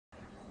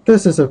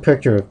This is a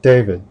picture of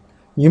David.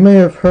 You may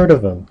have heard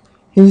of him.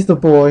 He's the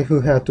boy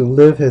who had to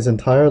live his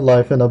entire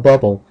life in a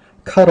bubble,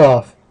 cut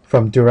off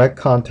from direct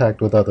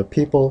contact with other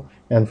people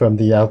and from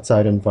the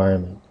outside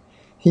environment.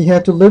 He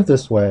had to live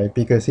this way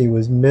because he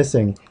was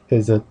missing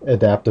his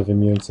adaptive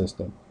immune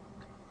system.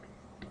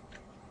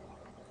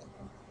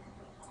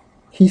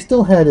 He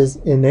still had his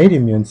innate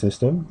immune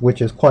system,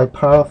 which is quite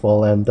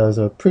powerful and does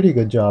a pretty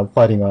good job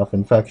fighting off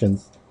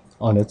infections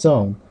on its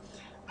own.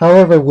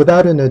 However,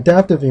 without an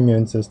adaptive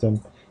immune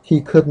system,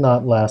 he could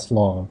not last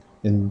long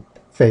in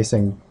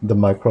facing the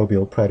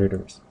microbial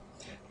predators.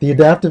 The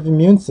adaptive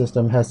immune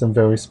system has some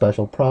very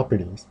special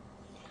properties.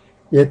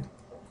 It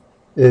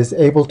is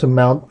able to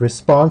mount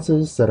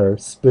responses that are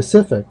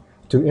specific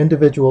to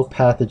individual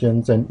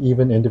pathogens and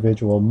even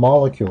individual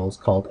molecules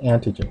called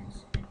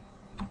antigens.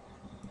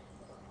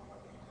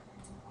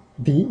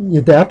 The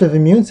adaptive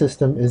immune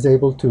system is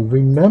able to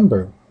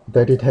remember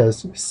that it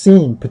has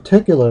seen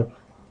particular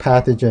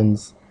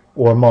pathogens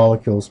or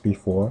molecules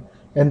before,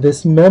 and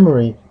this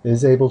memory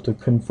is able to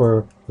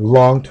confer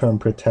long-term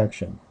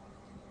protection.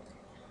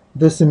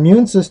 This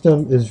immune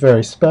system is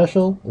very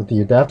special. The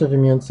adaptive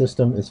immune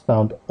system is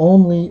found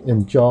only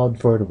in jawed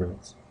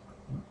vertebrates.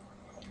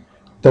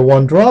 The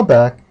one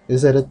drawback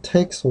is that it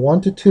takes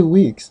 1 to 2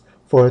 weeks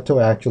for it to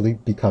actually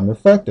become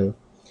effective,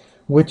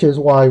 which is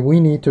why we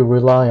need to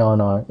rely on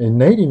our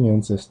innate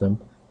immune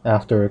system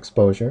after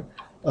exposure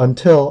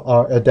until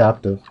our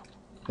adaptive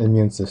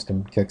immune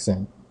system kicks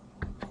in.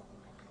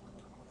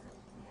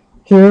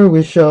 Here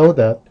we show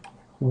that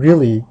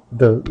really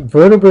the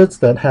vertebrates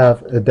that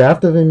have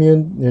adaptive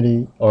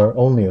immunity are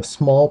only a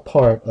small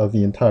part of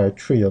the entire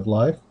tree of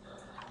life.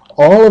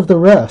 All of the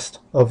rest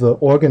of the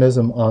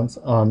organism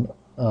on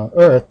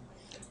Earth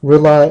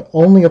rely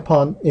only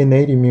upon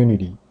innate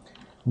immunity.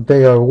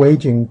 They are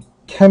waging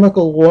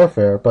chemical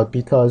warfare, but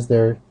because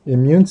their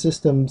immune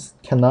systems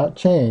cannot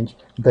change,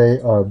 they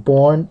are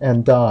born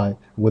and die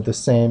with the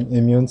same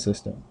immune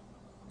system.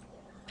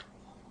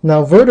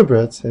 Now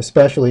vertebrates,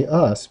 especially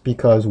us,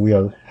 because we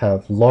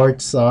have large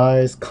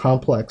size,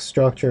 complex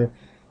structure,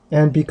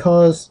 and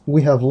because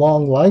we have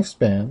long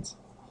lifespans,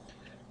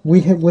 we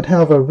would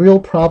have a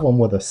real problem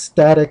with a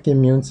static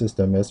immune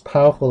system, as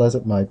powerful as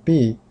it might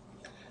be,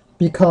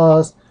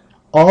 because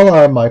all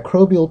our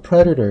microbial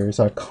predators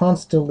are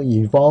constantly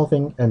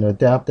evolving and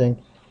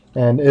adapting,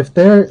 and if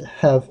they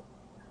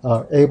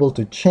are able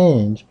to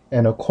change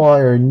and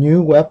acquire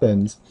new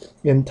weapons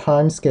in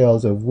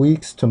timescales of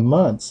weeks to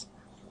months,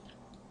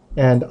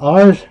 and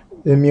our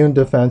immune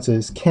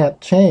defenses can't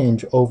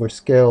change over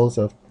scales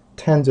of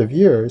tens of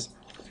years,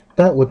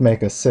 that would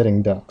make us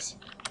sitting ducks.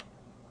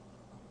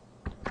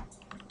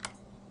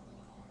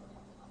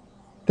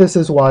 This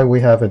is why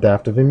we have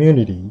adaptive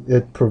immunity.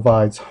 It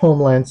provides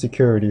homeland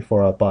security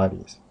for our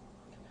bodies.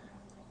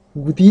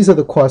 These are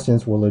the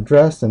questions we'll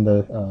address in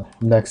the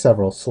next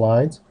several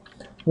slides.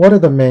 What are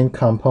the main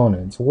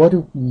components? What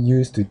do we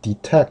use to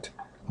detect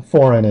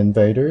foreign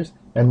invaders?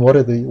 And what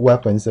are the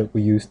weapons that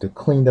we use to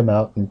clean them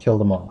out and kill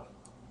them off?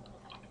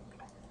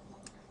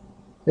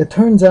 It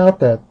turns out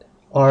that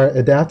our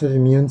adaptive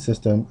immune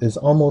system is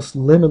almost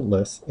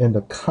limitless in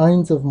the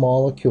kinds of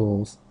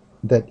molecules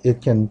that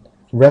it can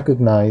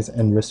recognize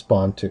and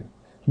respond to.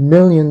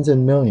 Millions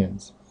and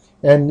millions,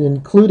 and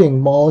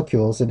including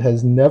molecules it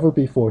has never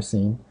before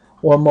seen,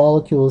 or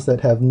molecules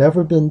that have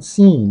never been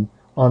seen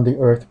on the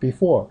Earth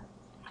before.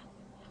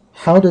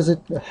 How does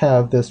it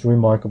have this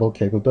remarkable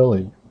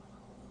capability?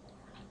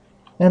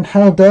 And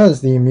how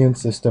does the immune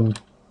system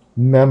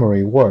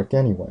memory work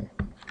anyway?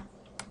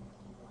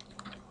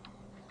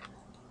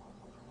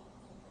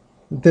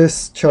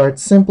 This chart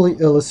simply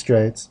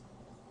illustrates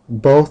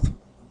both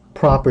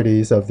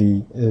properties of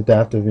the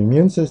adaptive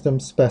immune system,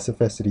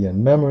 specificity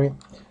and memory.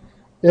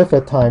 If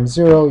at time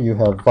 0 you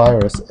have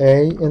virus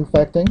A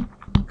infecting,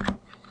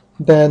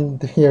 then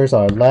here's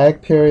our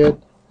lag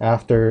period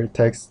after it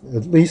takes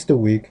at least a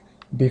week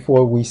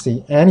before we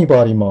see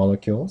antibody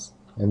molecules,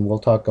 and we'll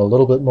talk a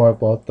little bit more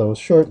about those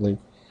shortly,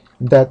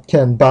 that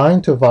can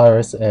bind to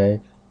virus A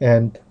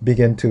and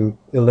begin to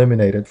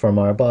eliminate it from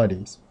our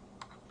bodies.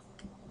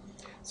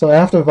 So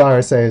after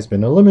virus A has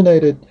been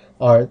eliminated,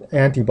 our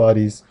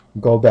antibodies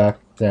go back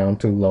down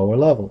to lower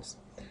levels.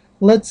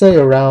 Let's say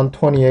around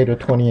 28 or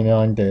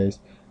 29 days,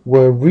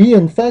 we're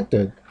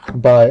reinfected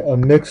by a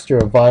mixture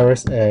of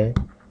virus A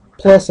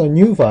plus a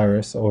new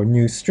virus or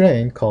new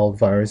strain called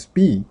virus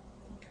B.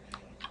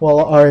 Well,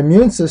 our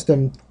immune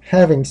system,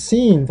 having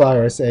seen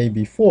virus A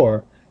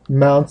before,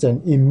 mounts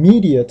an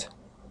immediate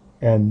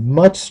and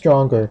much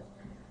stronger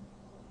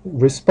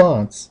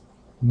response,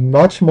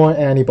 much more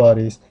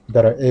antibodies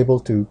that are able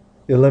to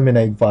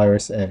eliminate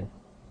virus A.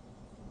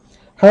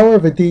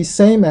 However, these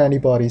same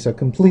antibodies are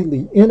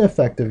completely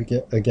ineffective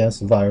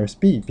against virus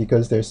B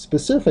because they're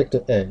specific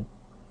to A.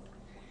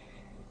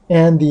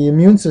 And the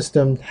immune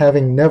system,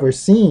 having never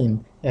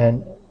seen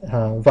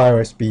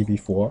virus B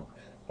before,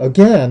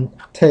 again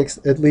takes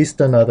at least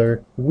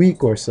another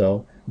week or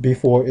so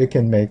before it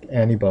can make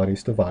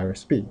antibodies to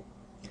virus B.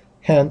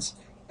 Hence,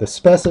 the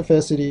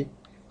specificity,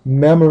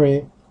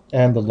 memory,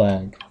 and the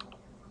lag.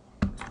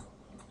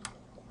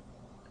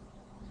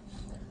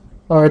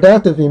 Our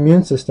adaptive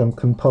immune system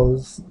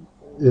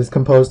is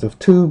composed of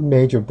two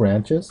major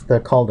branches. They're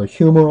called the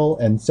humoral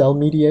and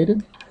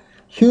cell-mediated.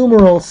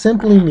 Humoral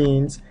simply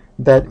means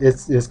that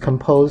it is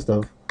composed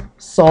of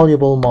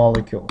soluble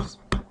molecules.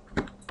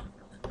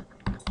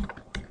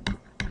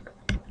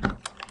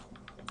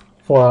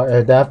 For our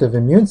adaptive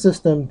immune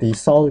system, the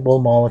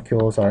soluble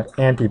molecules are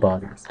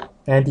antibodies.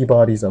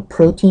 Antibodies are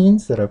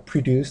proteins that are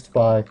produced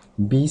by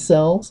B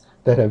cells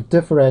that have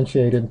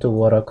differentiated into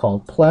what are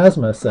called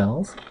plasma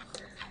cells.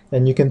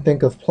 And you can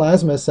think of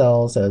plasma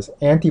cells as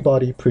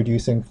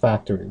antibody-producing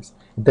factories.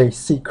 They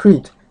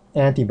secrete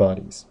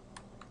antibodies.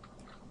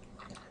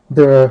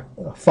 There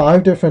are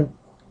 5 different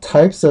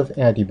types of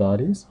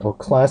antibodies, or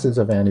classes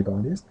of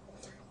antibodies.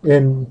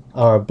 In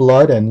our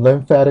blood and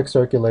lymphatic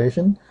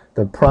circulation,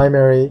 the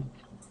primary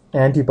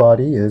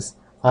antibody is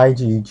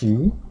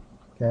IgG.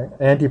 Okay?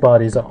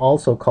 Antibodies are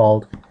also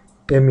called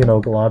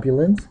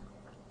immunoglobulins.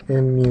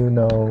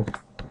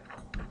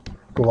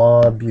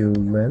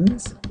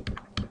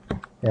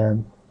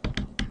 And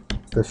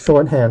the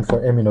shorthand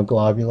for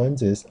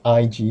immunoglobulins is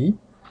Ig.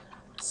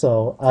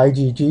 So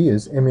IgG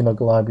is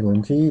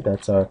immunoglobulin G.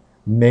 That's our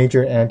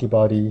major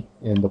antibody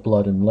in the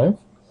blood and lymph.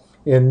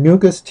 In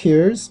mucus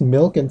tears,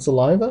 milk, and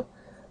saliva,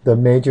 the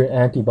major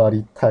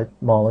antibody type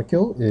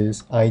molecule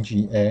is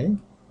IgA.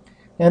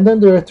 And then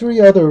there are 3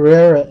 other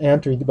rare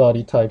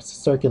antibody types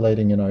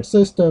circulating in our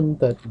system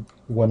that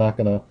we're not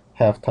going to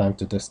have time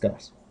to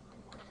discuss.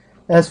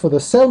 As for the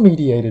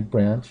cell-mediated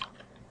branch,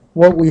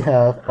 what we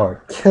have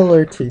are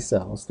killer T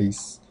cells,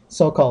 these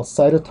so-called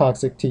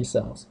cytotoxic T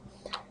cells.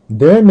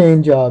 Their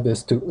main job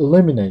is to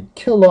eliminate,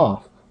 kill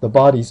off the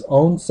body's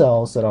own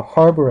cells that are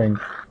harboring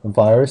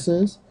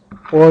viruses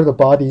or the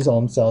body's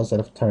own cells that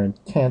have turned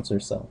cancer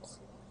cells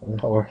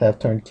or have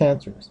turned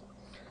cancerous.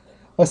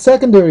 A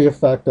secondary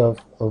effect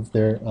of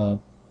their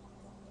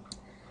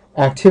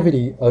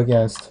activity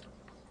against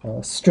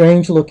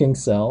strange-looking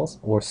cells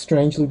or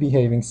strangely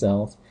behaving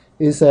cells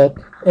is that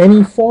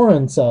any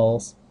foreign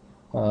cells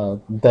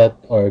that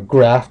are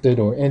grafted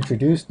or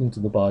introduced into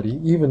the body,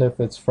 even if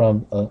it's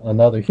from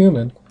another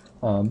human,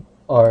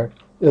 are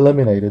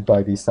eliminated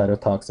by these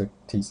cytotoxic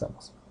T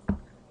cells.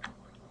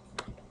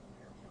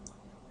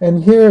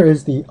 And here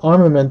is the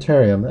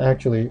armamentarium,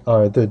 actually,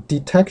 the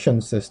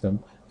detection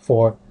system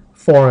for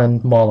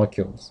foreign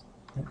molecules.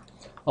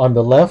 On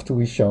the left,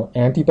 we show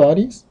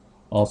antibodies,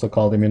 also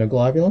called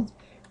immunoglobulins,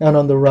 and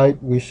on the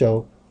right, we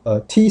show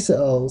T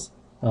cells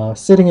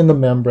sitting in the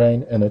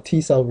membrane in a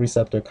T cell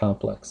receptor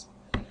complex.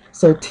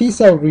 So T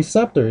cell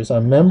receptors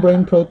are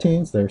membrane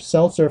proteins. They're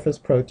cell surface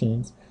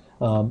proteins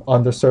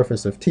on the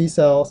surface of T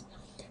cells,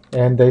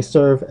 and they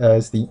serve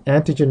as the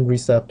antigen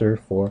receptor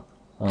for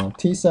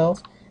T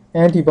cells.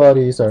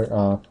 Antibodies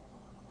are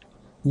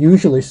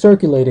usually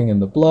circulating in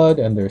the blood,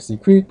 and they're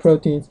secrete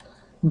proteins,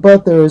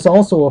 but there is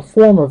also a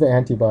form of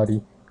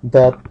antibody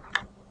that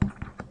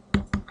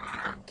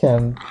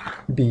can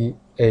be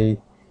a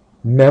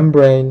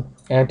membrane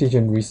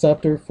antigen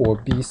receptor for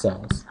B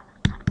cells.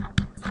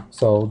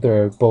 So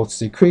there are both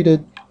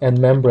secreted and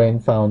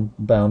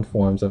membrane-bound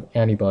forms of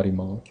antibody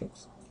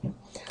molecules.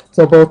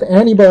 So both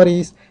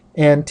antibodies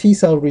and T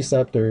cell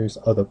receptors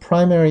are the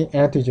primary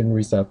antigen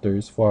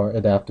receptors for our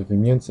adaptive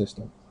immune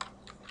system.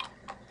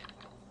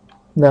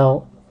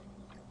 Now,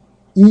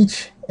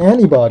 each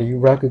antibody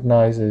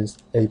recognizes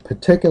a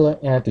particular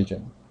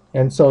antigen,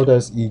 and so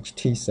does each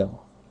T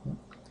cell.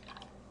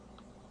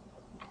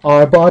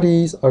 Our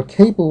bodies are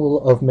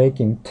capable of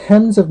making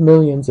tens of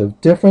millions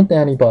of different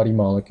antibody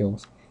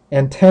molecules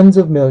and tens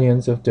of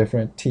millions of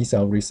different T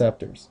cell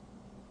receptors.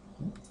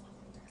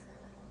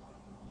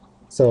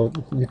 So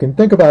you can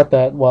think about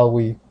that while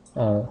we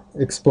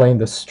explain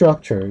the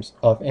structures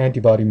of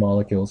antibody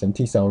molecules and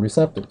T cell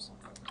receptors.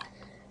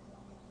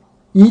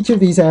 Each of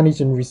these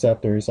antigen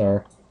receptors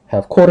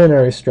have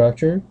quaternary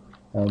structure,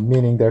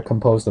 meaning they're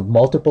composed of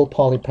multiple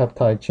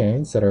polypeptide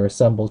chains that are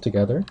assembled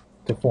together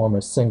to form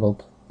a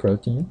single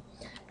protein.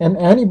 An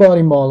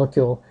antibody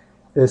molecule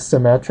is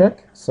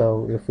symmetric,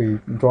 so if we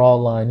draw a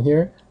line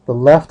here, the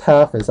left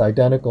half is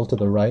identical to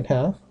the right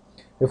half.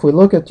 If we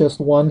look at just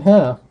one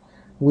half,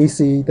 we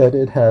see that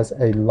it has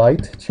a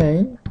light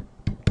chain.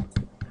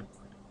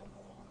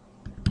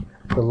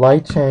 The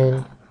light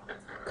chain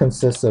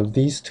consists of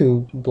these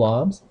 2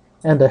 blobs,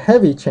 and a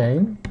heavy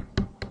chain.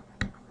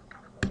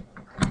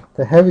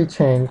 The heavy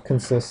chain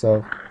consists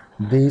of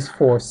these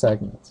 4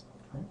 segments.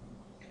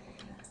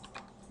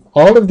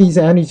 All of these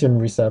antigen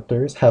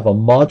receptors have a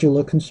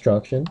modular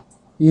construction.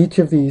 Each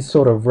of these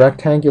sort of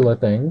rectangular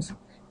things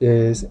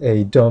is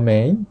a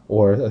domain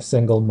or a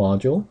single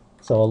module.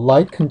 So a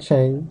light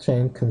chain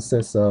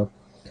consists of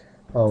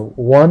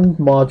one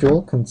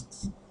module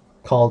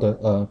called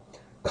a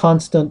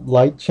constant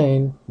light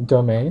chain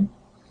domain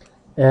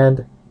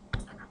and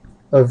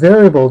a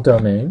variable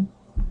domain.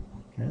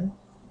 Okay.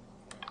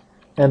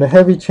 And a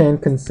heavy chain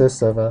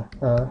consists of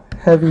a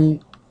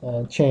heavy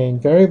chain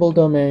variable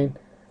domain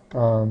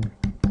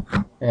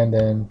and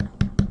then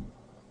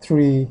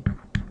 3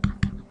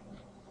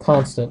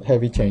 constant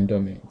heavy chain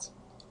domains.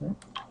 Okay.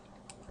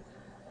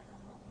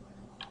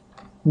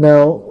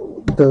 Now,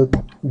 the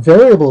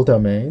variable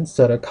domains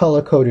that are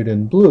color-coded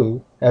in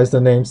blue, as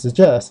the name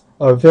suggests,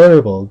 are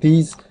variable.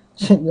 These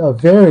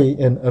vary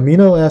in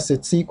amino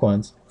acid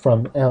sequence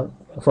from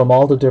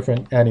all the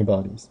different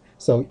antibodies.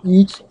 So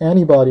each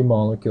antibody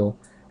molecule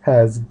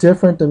has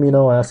different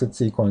amino acid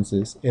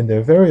sequences in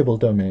their variable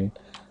domain,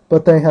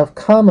 but they have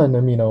common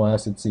amino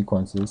acid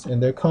sequences in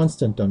their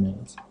constant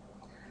domains.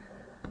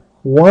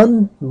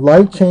 One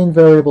light chain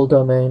variable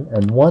domain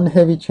and one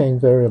heavy chain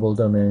variable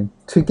domain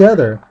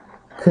together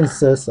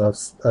consists of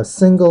a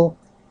single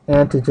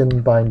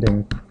antigen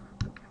binding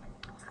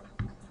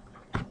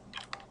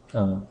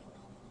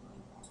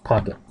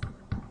pocket.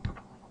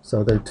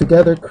 So they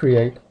together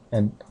create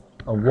a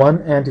one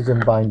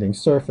antigen binding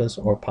surface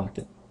or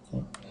pocket.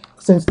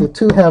 Since the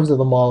two halves of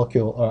the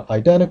molecule are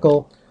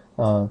identical,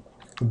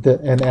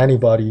 an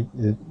antibody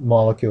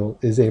molecule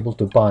is able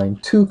to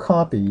bind two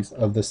copies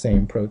of the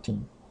same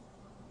protein.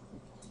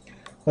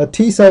 A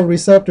T-cell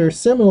receptor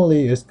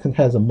similarly has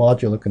a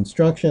modular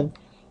construction.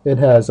 It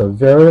has a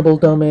variable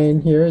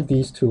domain here.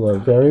 These two are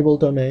variable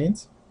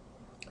domains.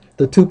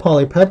 The two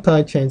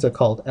polypeptide chains are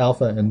called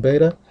alpha and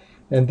beta,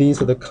 and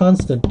these are the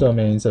constant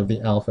domains of the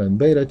alpha and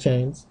beta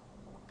chains.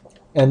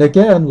 And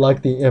again,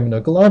 like the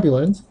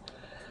immunoglobulins,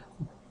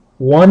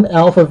 one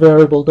alpha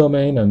variable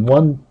domain and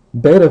one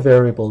beta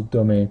variable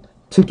domain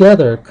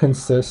together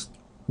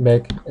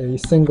make a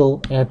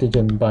single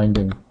antigen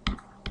binding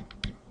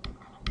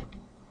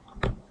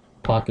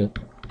pocket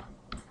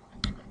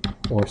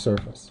or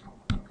surface.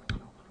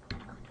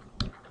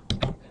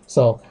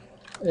 So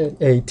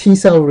a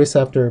T-cell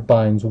receptor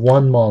binds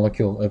one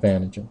molecule of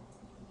antigen.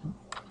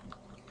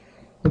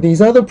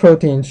 These other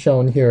proteins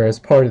shown here as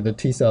part of the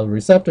T-cell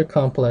receptor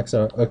complex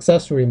are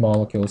accessory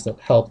molecules that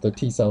help the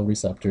T-cell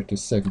receptor to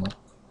signal.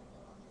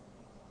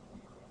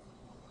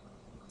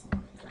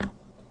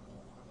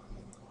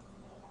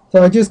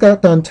 So I just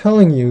got done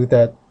telling you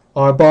that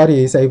our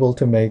body is able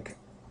to make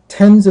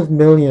tens of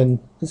millions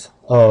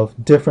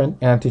of different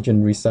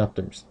antigen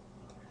receptors.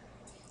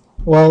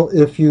 Well,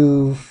 if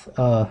you've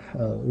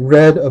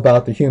read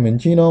about the human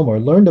genome or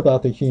learned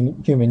about the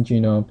human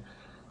genome,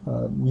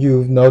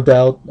 you've no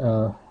doubt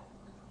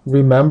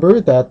remember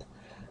that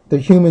the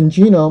human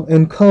genome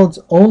encodes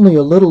only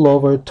a little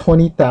over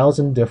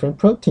 20,000 different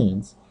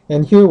proteins.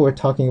 And here we're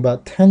talking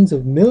about tens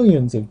of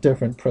millions of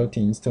different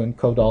proteins to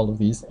encode all of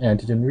these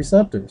antigen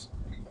receptors.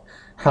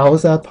 How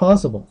is that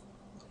possible?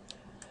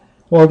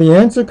 Well, the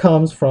answer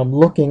comes from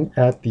looking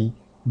at the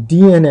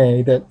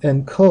DNA that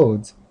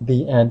encodes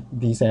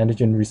these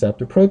antigen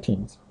receptor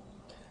proteins.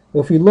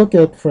 If we look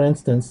at, for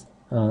instance,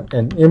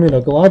 an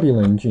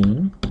immunoglobulin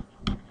gene,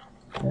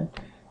 okay,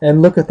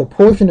 and look at the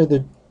portion of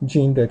the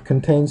gene that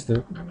contains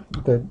that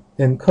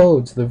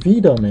encodes the V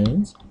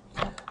domains,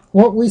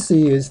 what we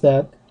see is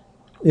that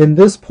in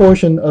this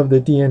portion of the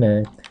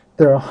DNA,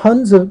 there are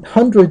hundreds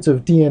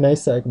of DNA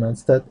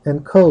segments that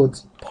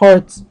encodes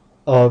parts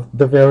of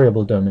the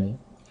variable domain.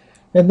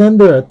 And then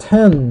there are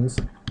tens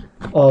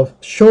of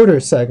shorter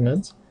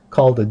segments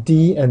called the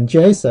D and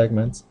J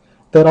segments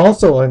that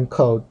also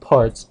encode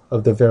parts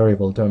of the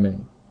variable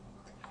domain.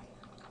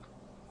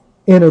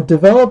 In a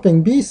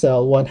developing B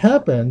cell, what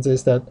happens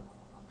is that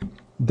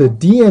the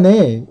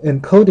DNA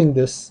encoding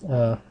this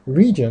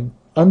region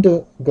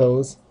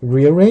undergoes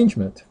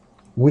rearrangement.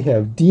 We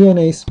have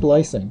DNA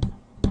splicing.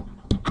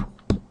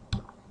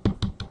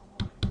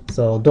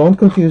 So don't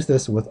confuse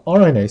this with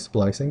RNA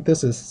splicing.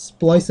 This is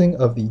splicing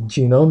of the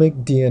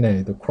genomic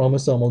DNA, the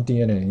chromosomal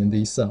DNA in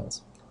these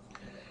cells.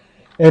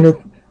 And it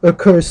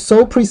occurs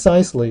so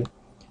precisely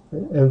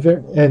and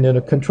in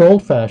a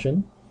controlled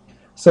fashion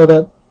so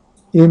that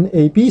in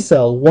a B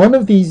cell, one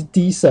of these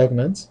D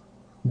segments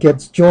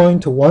gets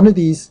joined to one of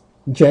these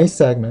J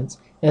segments,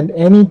 and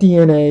any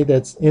DNA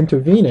that's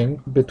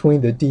intervening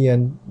between the D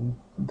and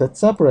that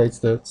separates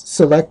the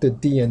selected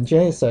D and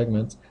J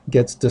segments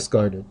gets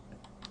discarded.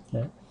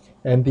 Okay?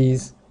 And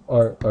these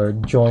are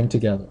joined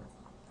together.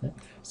 Okay?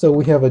 So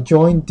we have a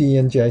joined D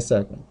and J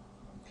segment.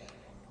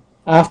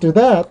 After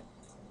that,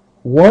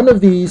 one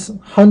of these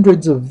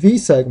hundreds of V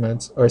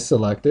segments are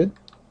selected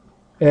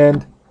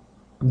and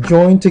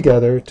joined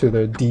together to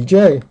the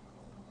DJ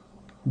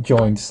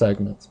joined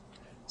segments.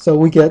 So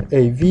we get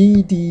a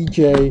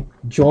VDJ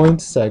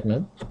joined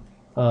segment,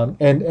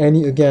 and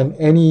any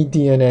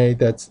DNA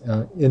that's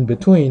in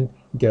between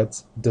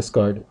gets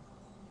discarded.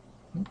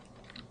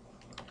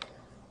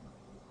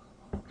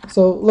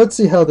 So let's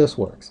see how this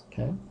works.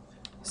 Okay,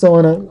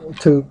 so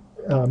to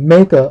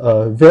make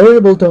a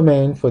variable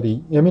domain for the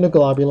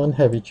immunoglobulin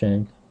heavy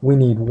chain, we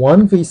need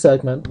one V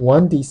segment,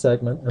 one D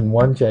segment, and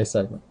one J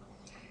segment.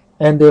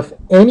 And if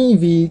any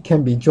V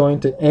can be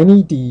joined to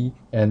any D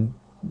and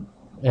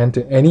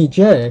to any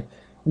J,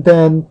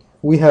 then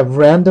we have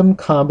random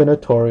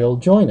combinatorial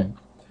joining.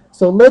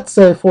 So let's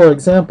say, for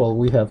example,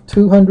 we have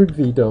 200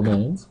 V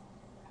domains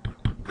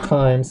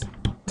times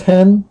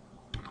 10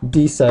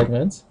 D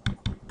segments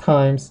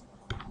times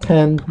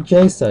 10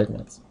 J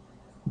segments.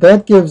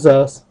 That gives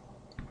us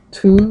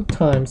 2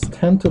 times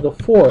 10 to the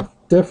 4th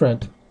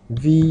different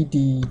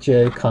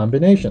VDJ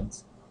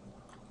combinations.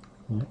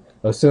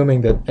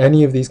 assuming that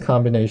any of these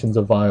combinations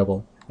are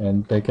viable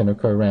and they can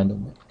occur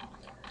randomly.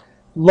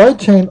 Light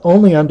chain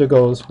only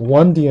undergoes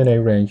one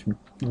DNA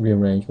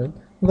rearrangement.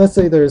 Let's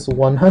say there's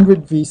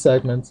 100 V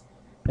segments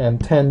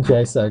and 10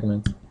 J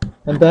segments,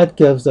 and that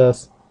gives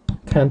us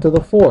 10 to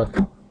the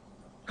 4th,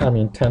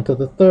 10 to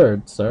the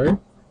 3rd, sorry,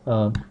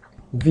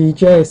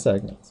 VJ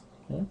segments.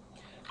 Okay?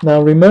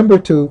 Now remember,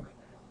 to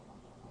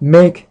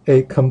make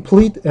a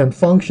complete and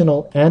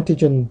functional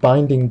antigen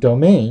binding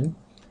domain,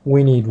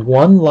 we need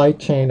one light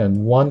chain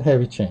and one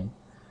heavy chain.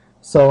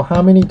 So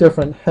how many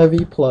different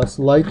heavy plus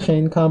light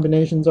chain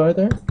combinations are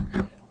there?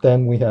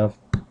 Then we have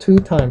 2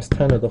 times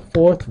 10 to the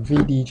 4th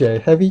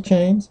VDJ heavy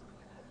chains,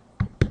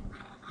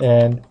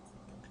 and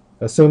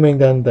assuming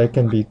then they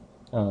can be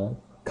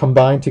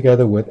combined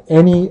together with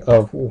any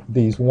of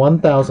these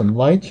 1,000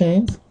 light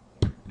chains,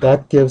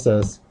 that gives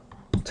us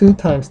 2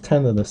 times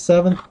 10 to the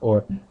 7th,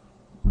 or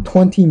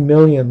 20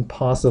 million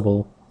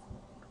possible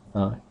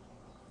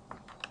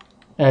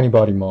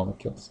antibody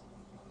molecules.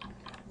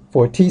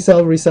 For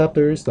T-cell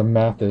receptors, the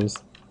math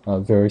is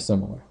very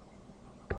similar.